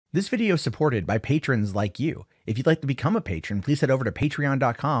This video is supported by patrons like you. If you'd like to become a patron, please head over to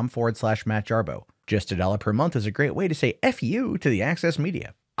patreon.com/Matt Jarbo. Just $1 per month is a great way to say F you to the Access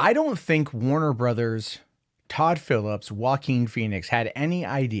Media. I don't think Warner Brothers, Todd Phillips, Joaquin Phoenix had any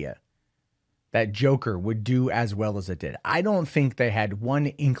idea that Joker would do as well as it did. I don't think they had one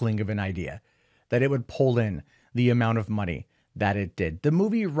inkling of an idea that it would pull in the amount of money that it did. The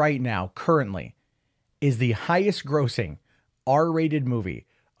movie right now, currently, is the highest grossing R-rated movie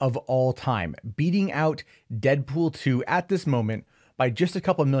of all time, beating out Deadpool 2 at this moment by just a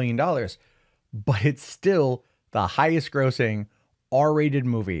couple $1 million, but it's still the highest grossing R-rated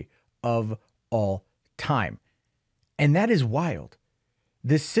movie of all time. And that is wild.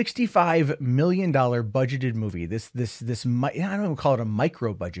 This $65 million budgeted movie, this I don't even call it a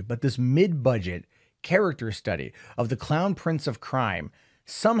micro budget, but this mid-budget character study of the Clown Prince of Crime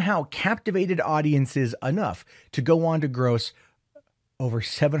somehow captivated audiences enough to go on to gross over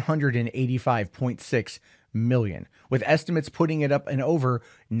 $785.6 million, with estimates putting it up and over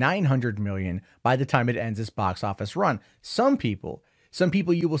 $900 million by the time it ends its box office run. Some people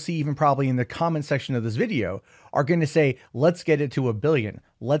you will see even probably in the comment section of this video are going to say, let's get it to $1 billion.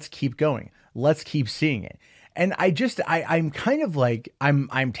 Let's keep going. Let's keep seeing it. And I'm kind of like,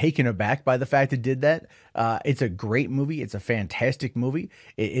 I'm taken aback by the fact it did that. It's a great movie. It's a fantastic movie.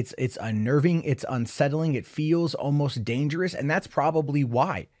 It's unnerving. It's unsettling. It feels almost dangerous. And that's probably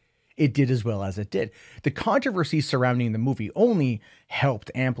why it did as well as it did. The controversy surrounding the movie only helped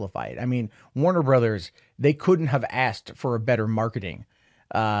amplify it. I mean, Warner Brothers, they couldn't have asked for a better marketing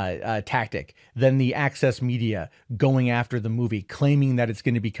tactic than the Access Media going after the movie, claiming that it's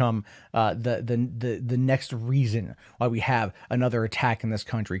going to become the next reason why we have another attack in this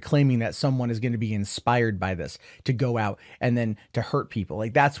country, claiming that someone is going to be inspired by this to go out and then to hurt people.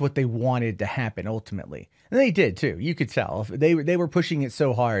 Like, that's what they wanted to happen ultimately. And they did too. You could tell they were pushing it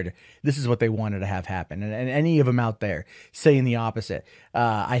so hard. This is what they wanted to have happen. And any of them out there saying the opposite,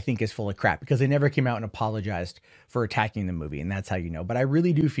 I think is full of crap, because they never came out and apologized for attacking the movie. And that's how you know. But I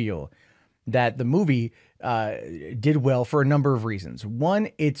really do feel that the movie did well for a number of reasons. One,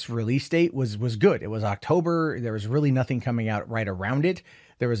 its release date was good. It was October. There was really nothing coming out right around it.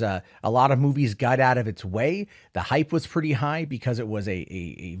 There was a lot of movies got out of its way. The hype was pretty high because it was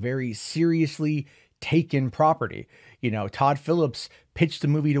a very seriously taken property. You know, Todd Phillips pitched the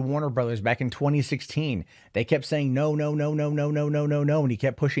movie to Warner Brothers back in 2016. They kept saying no, no, no, no, no, no, no, no, no. And he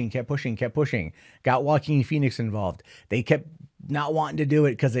kept pushing. Got Joaquin Phoenix involved. They kept not wanting to do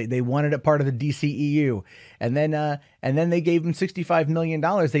it because they wanted it part of the DCEU. And then they gave him $65 million.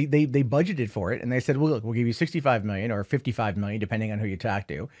 They budgeted for it, and they said, well, look, we'll give you $65 million or $55 million, depending on who you talk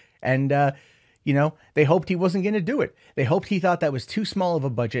to. And, you know, they hoped he wasn't going to do it. They hoped he thought that was too small of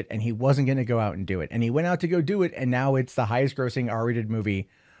a budget and he wasn't going to go out and do it. And he went out to go do it. And now it's the highest grossing R-rated movie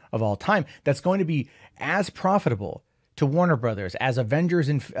of all time. That's going to be as profitable to Warner Brothers as Avengers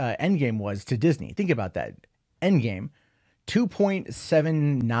and Endgame was to Disney. Think about that. Endgame,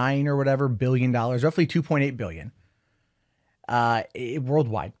 $2.79 or whatever billion, roughly $2.8 billion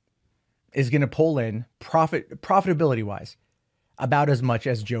worldwide, is going to pull in profitability wise about as much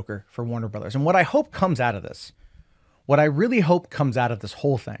as Joker for Warner Brothers. And what I hope comes out of this, what I really hope comes out of this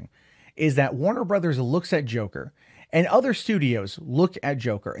whole thing, is that Warner Brothers looks at Joker and other studios look at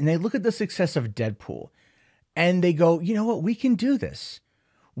Joker and they look at the success of Deadpool and they go, you know what, we can do this.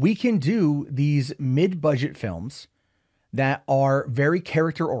 We can do these mid-budget films that are very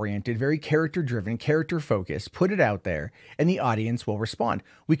character-oriented, very character-driven, character-focused, put it out there, and the audience will respond.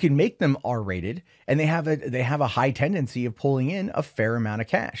 We can make them R-rated, and they have a high tendency of pulling in a fair amount of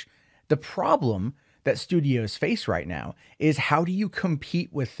cash. The problem that studios face right now is, how do you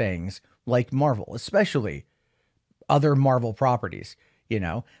compete with things like Marvel, especially other Marvel properties? You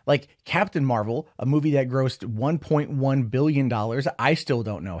know, like Captain Marvel, a movie that grossed $1.1 billion, I still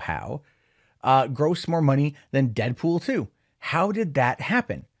don't know how, gross more money than Deadpool 2. How did that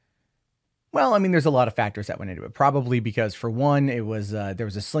happen? Well, I mean, there's a lot of factors that went into it. Probably because, for one, it was there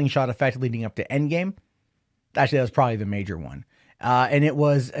was a slingshot effect leading up to Endgame. Actually, that was probably the major one. And it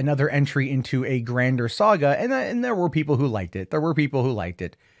was another entry into a grander saga. And there were people who liked it.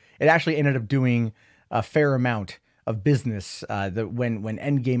 It actually ended up doing a fair amount of business. When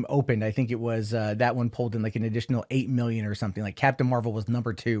Endgame opened, I think it was that one pulled in like an additional 8 million or something. Like, Captain Marvel was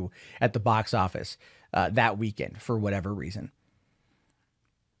number 2 at the box office that weekend for whatever reason.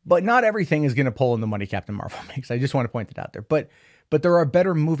 But not everything is going to pull in the money Captain Marvel makes. I just want to point that out there. But there are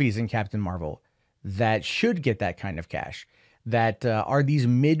better movies in Captain Marvel that should get that kind of cash, that are these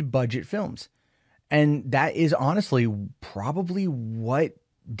mid-budget films. And that is honestly probably what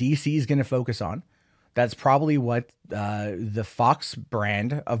DC is going to focus on. That's probably what the Fox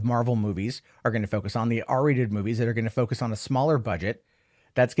brand of Marvel movies are going to focus on, the R-rated movies that are going to focus on a smaller budget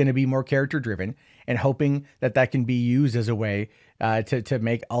that's going to be more character driven, and hoping that that can be used as a way to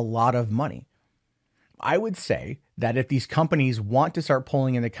make a lot of money. I would say that if these companies want to start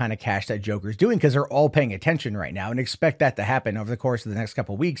pulling in the kind of cash that Joker's doing, because they're all paying attention right now and expect that to happen over the course of the next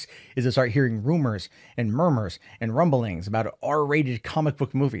couple of weeks, is to start hearing rumors and murmurs and rumblings about R-rated comic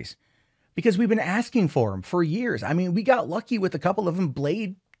book movies. Because we've been asking for them for years. I mean, we got lucky with a couple of them.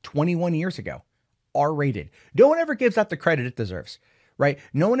 Blade 21 years ago, R-rated. No one ever gives that the credit it deserves, right?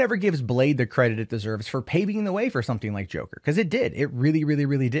 No one ever gives Blade the credit it deserves for paving the way for something like Joker, because it did. It really, really,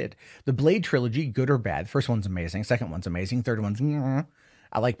 really did. The Blade trilogy, good or bad, first one's amazing, second one's amazing, third one's,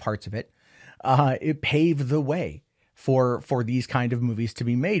 I like parts of it. It paved the way for these kind of movies to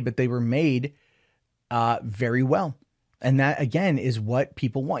be made, but they were made very well. And that, again, is what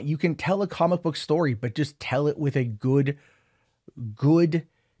people want. You can tell a comic book story, but just tell it with a good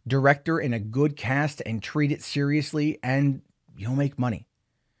director and a good cast and treat it seriously, and you'll make money.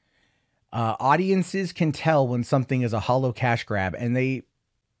 Audiences can tell when something is a hollow cash grab, and they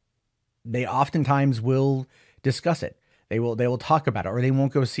oftentimes will discuss it. They will talk about it, or they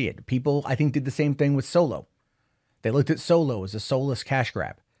won't go see it. People, I think, did the same thing with Solo. They looked at Solo as a soulless cash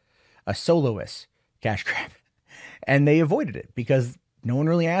grab, a soloist cash grab. And they avoided it because no one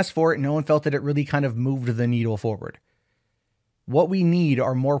really asked for it. No one felt that it really kind of moved the needle forward. What we need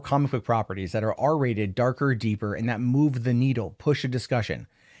are more comic book properties that are R-rated, darker, deeper, and that move the needle, push a discussion,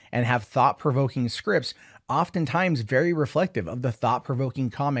 and have thought-provoking scripts, oftentimes very reflective of the thought-provoking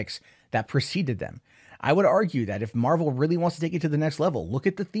comics that preceded them. I would argue that if Marvel really wants to take it to the next level, look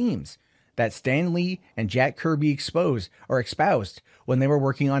at the themes that Stan Lee and Jack Kirby espoused when they were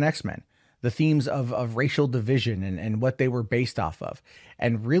working on X-Men. The themes of racial division and what they were based off of,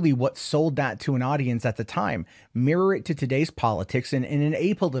 and really what sold that to an audience at the time. Mirror it to today's politics in an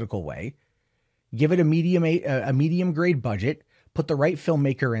apolitical way. Give it a medium grade budget. Put the right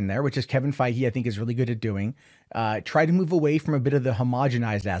filmmaker in there, which is Kevin Feige, I think, is really good at doing. Try to move away from a bit of the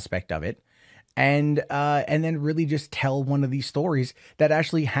homogenized aspect of it, and then really just tell one of these stories that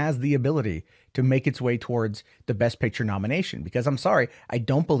actually has the ability to make its way towards the Best Picture nomination. Because I'm sorry, I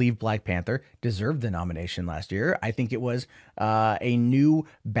don't believe Black Panther deserved the nomination last year. I think it was a new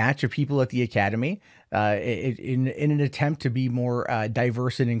batch of people at the Academy in an attempt to be more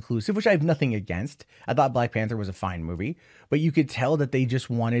diverse and inclusive, which I have nothing against. I thought Black Panther was a fine movie, but you could tell that they just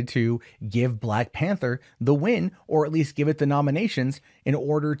wanted to give Black Panther the win, or at least give it the nominations in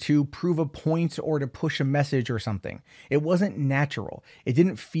order to prove a point or to push a message or something. It wasn't natural. It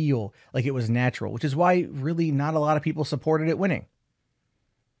didn't feel like it was natural, which is why really not a lot of people supported it winning.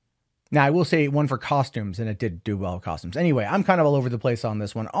 Now, I will say it won for costumes, and it did do well with costumes. Anyway, I'm kind of all over the place on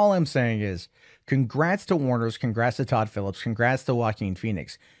this one. All I'm saying is congrats to Warner's, congrats to Todd Phillips, congrats to Joaquin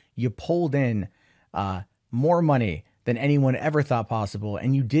Phoenix. You pulled in more money than anyone ever thought possible,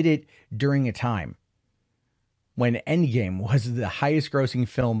 and you did it during a time when Endgame was the highest grossing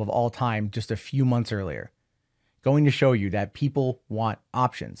film of all time just a few months earlier. Going to show you that people want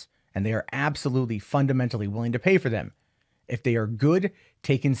options, and they are absolutely fundamentally willing to pay for them if they are good,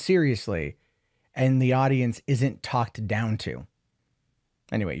 taken seriously, and the audience isn't talked down to.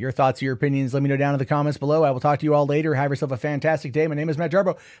 Anyway, your thoughts, your opinions, let me know down in the comments below. I will talk to you all later. Have yourself a fantastic day. My name is Matt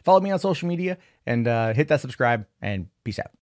Jarbo. Follow me on social media and hit that subscribe, and peace out.